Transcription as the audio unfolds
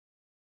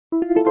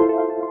Broadway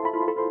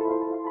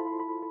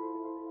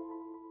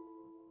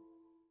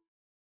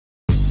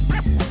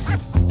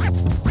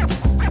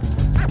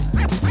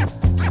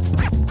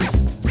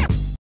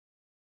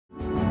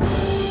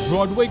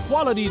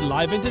quality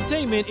live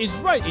entertainment is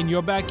right in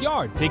your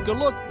backyard. Take a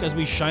look as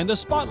we shine the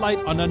spotlight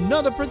on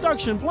another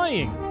production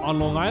playing on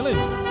Long Island.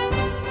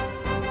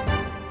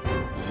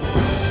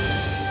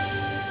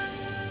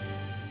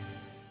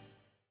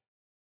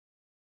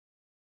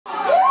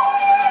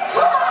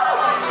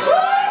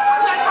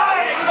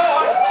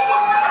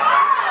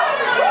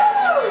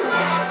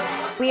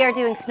 We are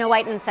doing Snow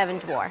White and the Seven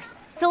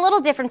Dwarfs. It's a little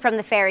different from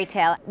the fairy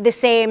tale. The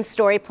same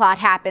story plot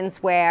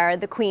happens where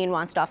the queen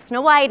wants off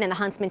Snow White and the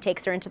huntsman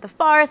takes her into the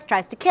forest,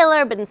 tries to kill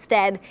her, but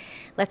instead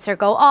lets her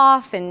go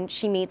off and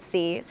she meets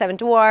the seven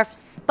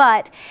dwarfs.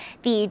 But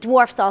the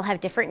dwarfs all have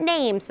different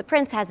names. The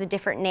prince has a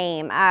different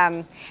name.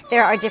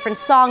 There are different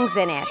songs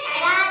in it.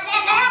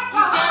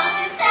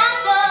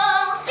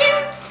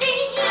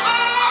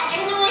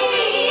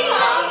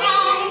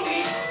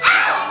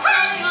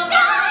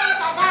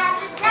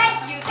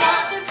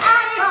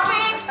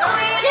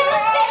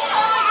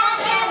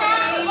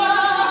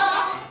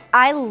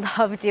 I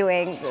love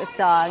doing the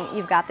song,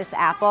 You've Got This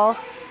Apple.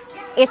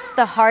 It's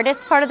the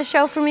hardest part of the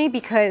show for me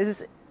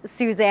because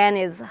Suzanne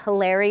is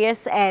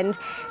hilarious, and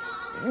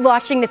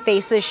watching the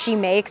faces she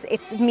makes,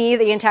 it's me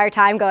the entire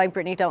time going,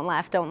 Brittany, don't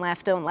laugh, don't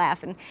laugh, don't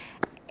laugh. And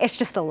it's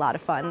just a lot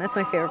of fun. That's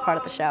my favorite part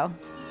of the show.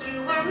 You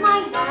were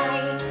my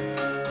knight,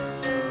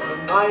 you were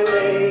my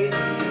lady,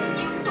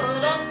 you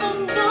put up the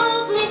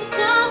noblest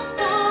of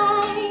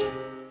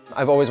fights.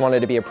 I've always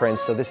wanted to be a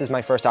prince, so this is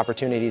my first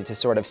opportunity to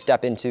sort of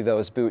step into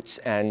those boots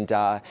and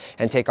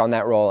take on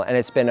that role. And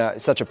it's been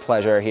such a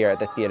pleasure here at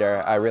the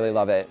theater. I really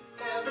love it.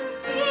 Ever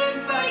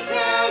since I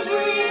can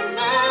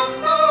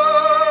remember,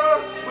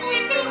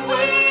 we've been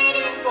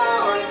waiting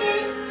for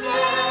this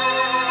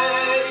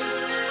day.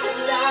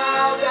 And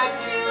now that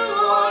you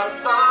are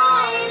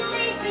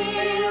finally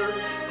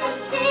here, I'm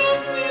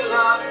simply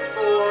lost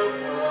for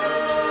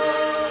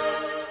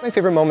words. My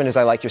favorite moment is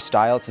I Like Your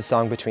Style. It's a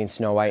song between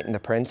Snow White and the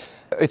Prince.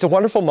 It's a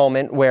wonderful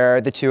moment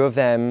where the two of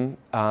them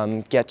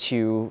get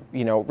to,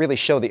 really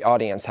show the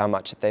audience how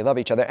much they love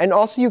each other. And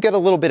also you get a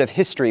little bit of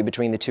history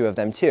between the two of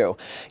them too.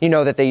 You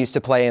know that they used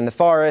to play in the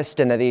forest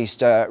and that they used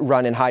to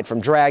run and hide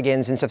from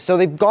dragons and stuff. So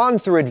they've gone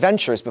through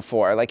adventures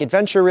before. Like,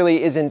 adventure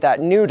really isn't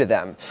that new to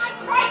them.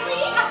 I'm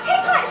Brittany, I'm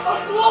Ticklish.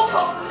 I'm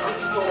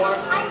Snore.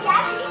 I'm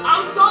Gabby.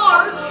 I'm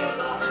Sarge.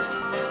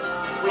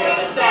 We're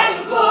the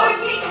seven dwarfs,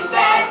 we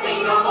confess,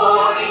 ain't no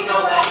more, ain't no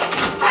less.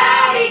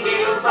 Howdy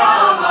do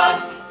from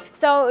us.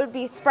 So it would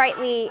be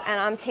Sprightly, and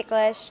I'm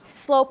Ticklish,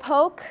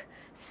 Slowpoke,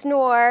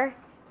 Snore,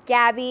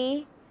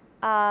 Gabby,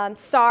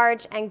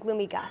 Sarge, and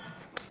Gloomy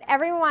Gus.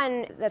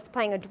 Everyone that's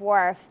playing a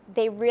dwarf,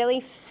 they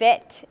really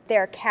fit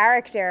their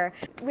character.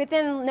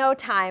 Within no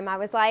time, I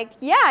was like,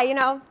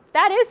 yeah,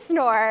 that is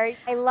Snore.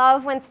 I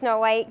love when Snow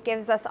White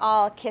gives us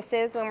all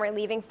kisses when we're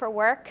leaving for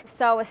work.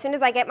 So as soon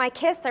as I get my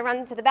kiss, I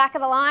run to the back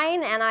of the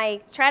line, and I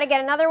try to get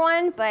another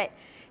one, but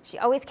she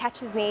always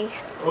catches me.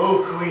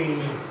 Oh,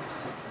 Queen.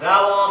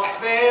 Thou art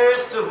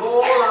fairest of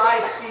all I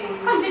see.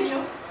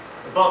 Continue.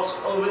 But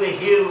over the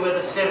hill where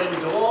the seven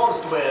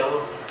dwarves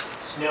dwell,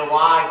 Snow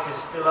White is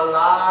still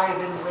alive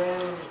and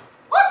well.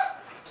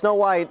 What? Snow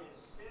White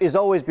is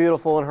always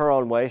beautiful in her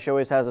own way. She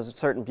always has a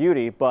certain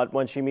beauty, but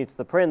when she meets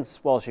the prince,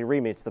 well, she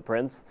re-meets the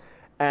prince,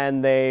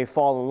 and they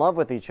fall in love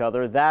with each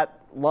other, that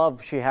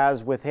love she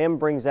has with him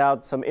brings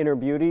out some inner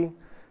beauty,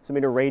 some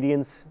inner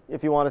radiance,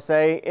 if you want to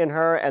say, in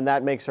her, and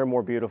that makes her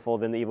more beautiful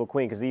than the evil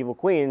queen, because the evil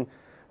queen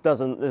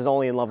is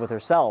only in love with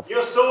herself.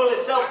 Your soul is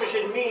selfish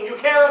and mean. You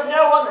care of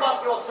no one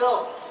but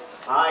yourself.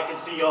 I can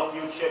see your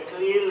future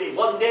clearly.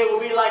 One day will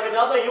be like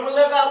another. You will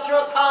live out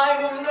your time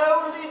in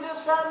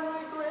loneliness and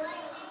regret.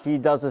 He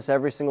does this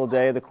every single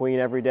day. The queen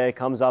every day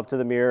comes up to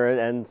the mirror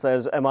and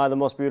says, am I the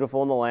most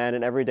beautiful in the land?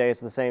 And every day it's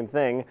the same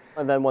thing.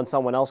 And then when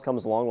someone else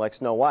comes along, like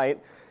Snow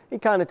White, he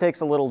kind of takes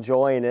a little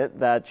joy in it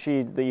that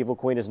the evil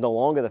queen, is no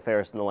longer the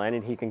fairest in the land,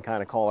 and he can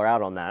kind of call her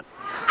out on that.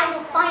 I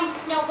will find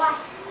Snow White.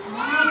 And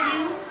when I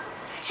do,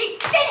 she's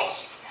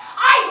finished!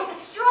 I will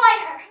destroy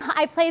her!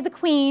 I play the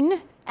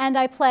queen, and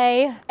I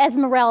play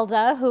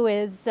Esmeralda, who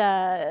is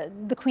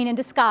the queen in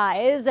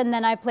disguise, and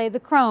then I play the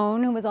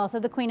crone, who is also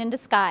the queen in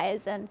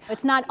disguise. And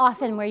it's not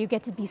often where you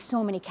get to be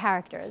so many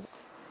characters.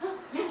 I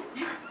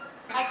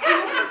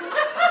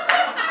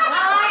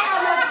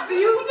am as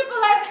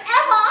beautiful as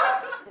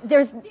ever!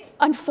 There's,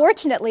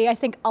 unfortunately, I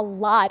think, a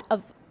lot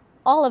of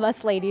all of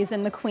us ladies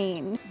in the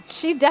queen.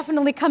 She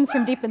definitely comes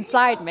from deep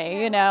inside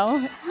me,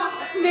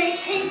 Must make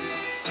haste.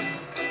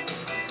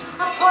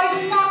 A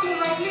poison not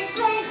already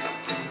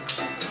placed.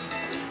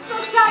 So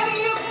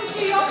shiny you can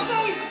see your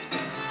face.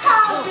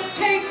 How it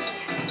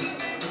tastes.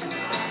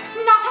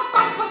 Not a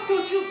bite was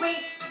going to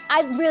waste.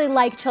 I really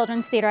like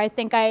children's theater. I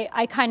think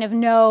I kind of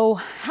know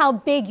how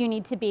big you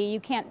need to be. You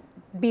can't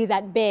be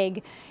that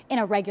big in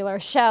a regular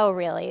show,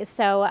 really.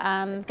 So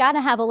it's got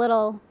to have a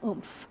little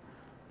oomph.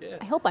 Yeah.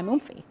 I hope I'm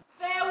oomphy.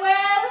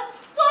 Farewell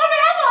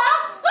forever!